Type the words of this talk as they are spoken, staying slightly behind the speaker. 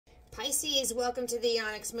Pisces, welcome to the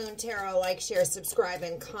Onyx Moon Tarot. Like, share, subscribe,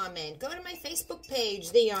 and comment. Go to my Facebook page,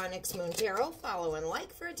 the Onyx Moon Tarot. Follow and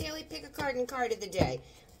like for a daily pick a card and card of the day.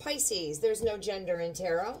 Pisces, there's no gender in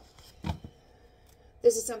tarot.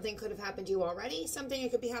 This is something could have happened to you already. Something that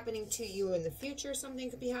could be happening to you in the future. Something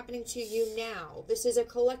could be happening to you now. This is a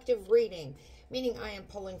collective reading, meaning I am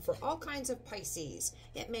pulling for all kinds of Pisces.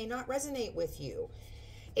 It may not resonate with you.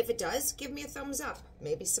 If it does, give me a thumbs up.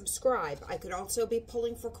 Maybe subscribe. I could also be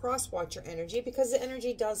pulling for cross-watcher energy because the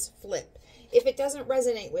energy does flip. If it doesn't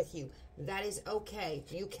resonate with you, that is okay.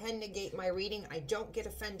 You can negate my reading. I don't get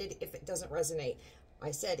offended if it doesn't resonate.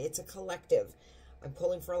 I said it's a collective. I'm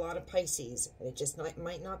pulling for a lot of Pisces, and it just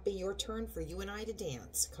might not be your turn for you and I to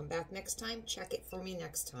dance. Come back next time. Check it for me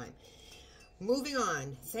next time. Moving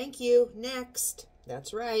on. Thank you. Next.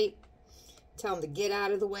 That's right. Tell them to get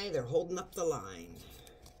out of the way. They're holding up the line.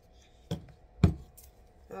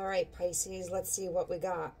 All right, Pisces, let's see what we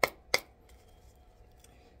got. It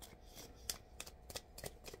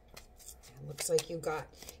looks like you're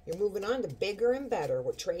moving on to bigger and better.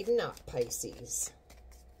 We're trading up, Pisces.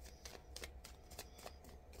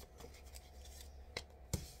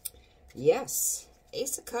 Yes,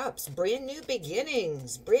 Ace of Cups, brand new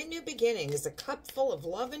beginnings. Brand new beginnings, a cup full of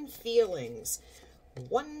love and feelings.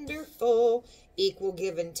 Wonderful. Equal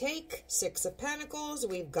give and take. Six of Pentacles.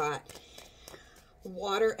 We've got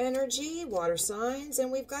water energy, water signs,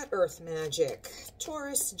 and we've got earth magic.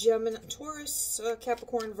 Taurus, Gemini, Taurus,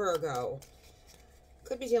 Capricorn, Virgo.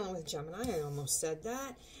 Could be dealing with Gemini. I almost said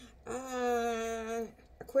that.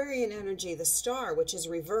 Aquarian energy, the star, which is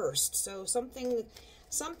reversed. So something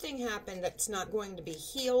happened that's not going to be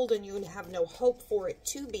healed, and you have no hope for it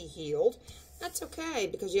to be healed. That's okay,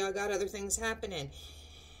 because you got other things happening.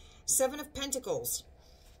 Seven of Pentacles.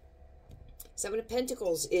 Seven of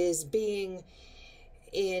Pentacles is being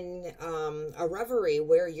in a reverie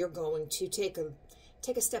where you're going to take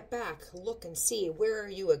a step back, look and see where are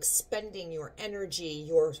you expending your energy,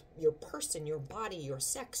 your person, your body, your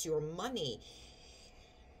sex, your money.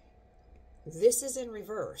 This is in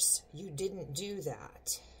reverse. You didn't do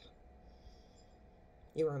that.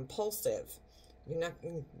 You were impulsive. You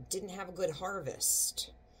didn't have a good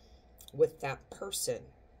harvest with that person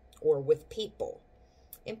or with people.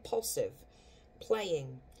 Impulsive,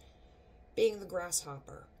 playing, being the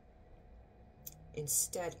grasshopper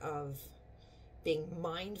instead of being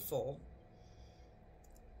mindful.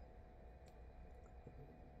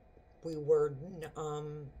 We were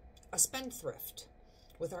a spendthrift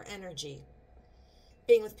with our energy,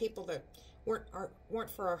 being with people that weren't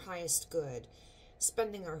for our highest good,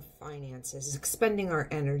 spending our finances, expending our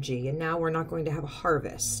energy, and now we're not going to have a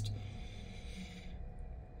harvest.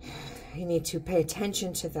 You need to pay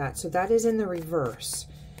attention to that. So that is in the reverse.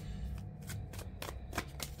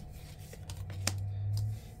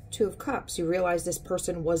 Two of Cups. You realize this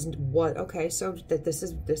person wasn't what? Okay, so that this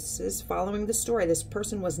is following the story. This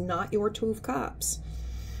person was not your Two of Cups.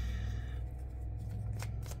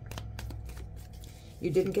 You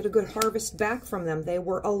didn't get a good harvest back from them. They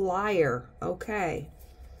were a liar. Okay.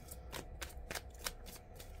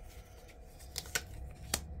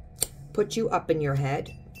 Put you up in your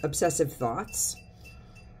head. Obsessive thoughts.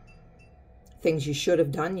 Things you should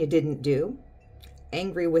have done, you didn't do.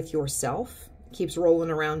 Angry with yourself. Keeps rolling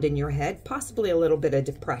around in your head. Possibly a little bit of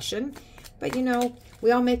depression. But, you know, we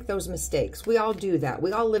all make those mistakes. We all do that.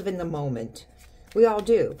 We all live in the moment. We all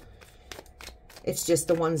do. It's just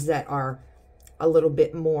the ones that are a little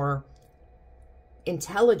bit more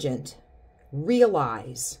intelligent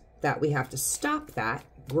realize that we have to stop that,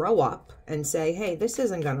 grow up, and say, hey, this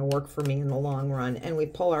isn't going to work for me in the long run. And we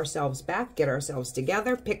pull ourselves back, get ourselves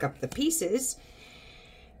together, pick up the pieces,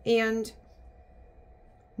 and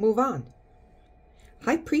move on.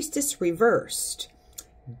 High Priestess reversed.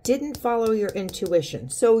 Didn't follow your intuition.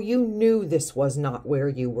 So you knew this was not where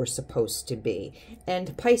you were supposed to be.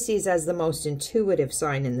 And Pisces, as the most intuitive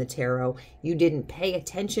sign in the tarot, you didn't pay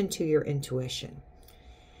attention to your intuition.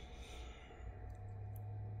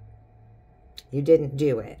 You didn't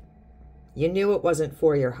do it. You knew it wasn't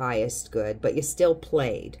for your highest good, but you still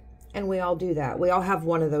played. And we all do that. We all have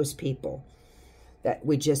one of those people that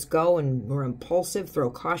we just go and we're impulsive,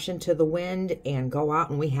 throw caution to the wind, and go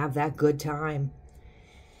out and we have that good time.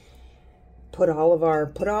 Put all of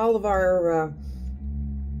our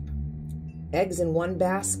eggs in one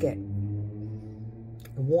basket.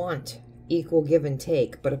 Want equal give and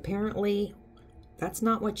take, but apparently that's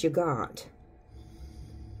not what you got.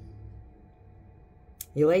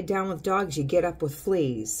 You laid down with dogs, you get up with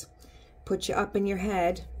fleas. Put you up in your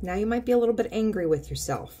head. Now you might be a little bit angry with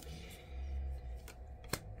yourself.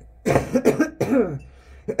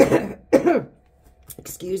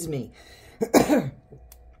 Excuse me.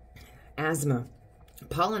 Asthma.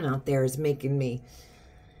 Pollen out there is making me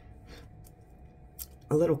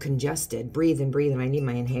a little congested. Breathing. I need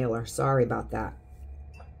my inhaler. Sorry about that.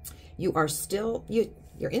 You are still,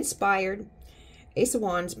 you're inspired. Ace of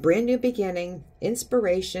Wands, brand new beginning,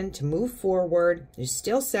 inspiration to move forward. You're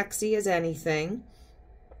still sexy as anything.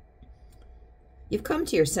 You've come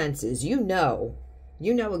to your senses. You know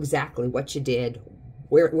exactly what you did,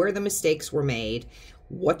 where the mistakes were made,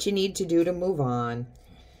 what you need to do to move on.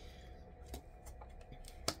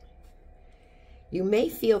 You may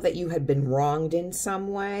feel that you had been wronged in some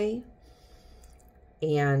way,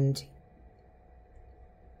 and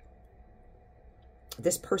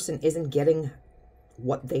this person isn't getting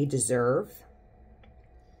what they deserve.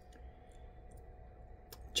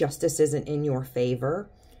 Justice isn't in your favor,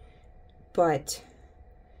 but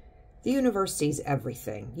the universe sees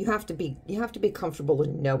everything. You have to be comfortable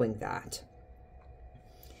in knowing that.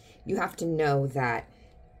 You have to know that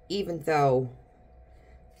even though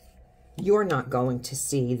you're not going to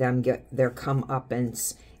see them get their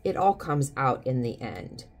comeuppance, it all comes out in the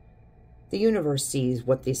end. The universe sees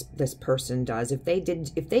what this person does. If they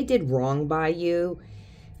did wrong by you,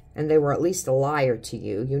 and they were at least a liar to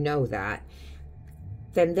you, you know that,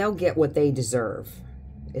 then they'll get what they deserve.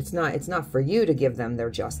 It's not for you to give them their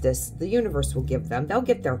justice. The universe will give them. They'll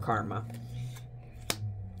get their karma.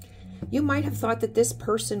 You might have thought that this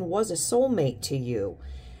person was a soulmate to you.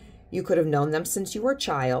 You could have known them since you were a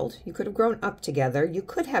child. You could have grown up together. You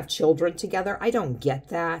could have children together. I don't get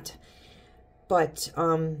that. But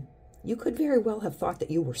you could very well have thought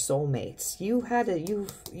that you were soulmates. You had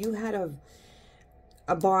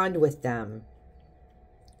a bond with them.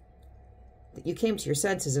 You came to your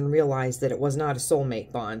senses and realized that it was not a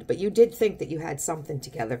soulmate bond, but you did think that you had something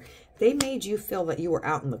together. They made you feel that you were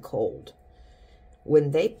out in the cold.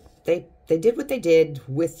 When they did what they did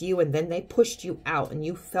with you, and then they pushed you out, and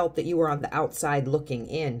you felt that you were on the outside looking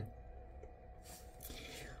in.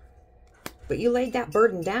 But you laid that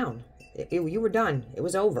burden down. You were done. It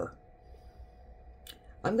was over.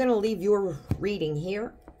 I'm going to leave your reading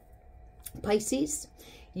here, Pisces.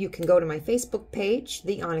 You can go to my Facebook page,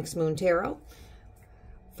 The Onyx Moon Tarot.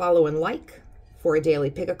 Follow and like for a daily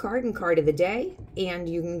pick a card and card of the day. And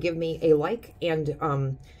you can give me a like and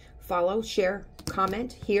follow, share,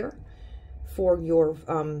 comment here for your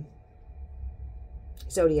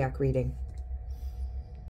zodiac reading.